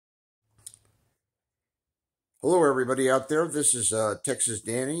Hello, everybody out there. This is Texas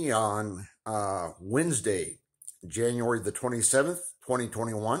Danny on Wednesday, January the 27th,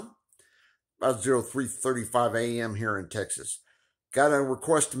 2021, about 03:35 a.m. here in Texas. Got a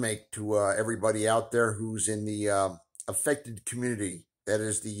request to make to everybody out there who's in the affected community. That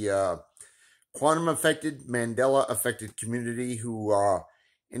is the quantum affected, Mandela affected community, who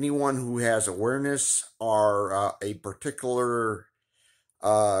anyone who has awareness or a particular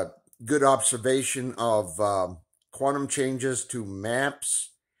uh, good observation of quantum changes to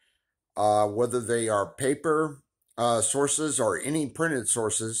maps, whether they are paper sources or any printed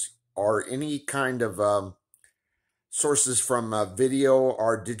sources or any kind of sources from video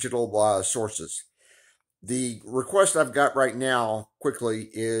or digital sources. The request I've got right now, quickly,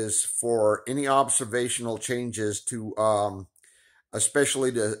 is for any observational changes to,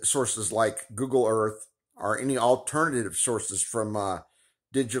 especially to sources like Google Earth or any alternative sources from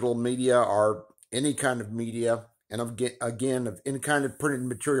digital media or any kind of media, and again, of any kind of printed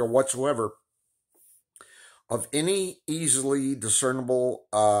material whatsoever, of any easily discernible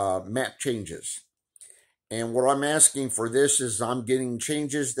map changes. And what I'm asking for this is I'm getting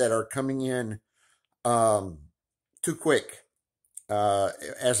changes that are coming in too quick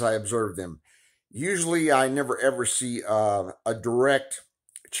as I observe them. Usually I never ever see a direct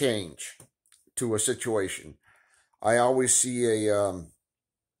change to a situation. I always see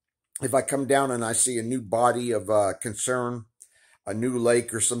if I come down and I see a new body of concern, a new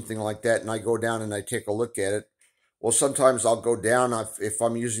lake or something like that, and I go down and I take a look at it, well, sometimes I'll go down if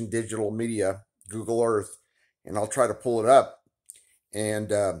I'm using digital media, Google Earth, and I'll try to pull it up,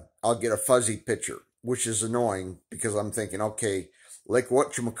 and I'll get a fuzzy picture, which is annoying because I'm thinking, okay, Lake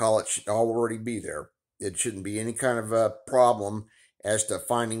whatchamacallit should already be there. It shouldn't be any kind of a problem as to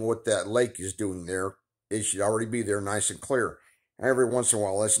finding what that lake is doing there. It should already be there nice and clear. Every once in a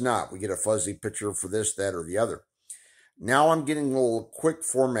while, it's not. We get a fuzzy picture for this, that, or the other. Now I'm getting little quick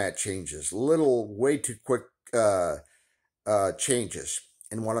format changes, little way too quick changes.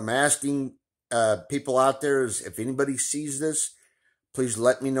 And what I'm asking people out there is, if anybody sees this, please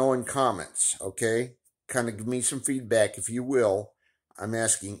let me know in comments, okay? Kind of give me some feedback, if you will. I'm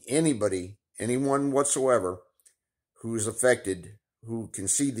asking anybody, anyone whatsoever, who's affected, who can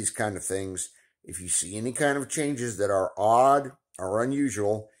see these kind of things, if you see any kind of changes that are odd or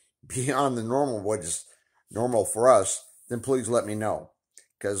unusual, beyond the normal, what is normal for us, then please let me know.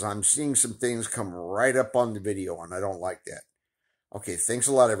 Because I'm seeing some things come right up on the video, and I don't like that. Okay, thanks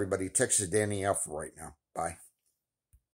a lot, everybody. Texas Danny out for right now. Bye.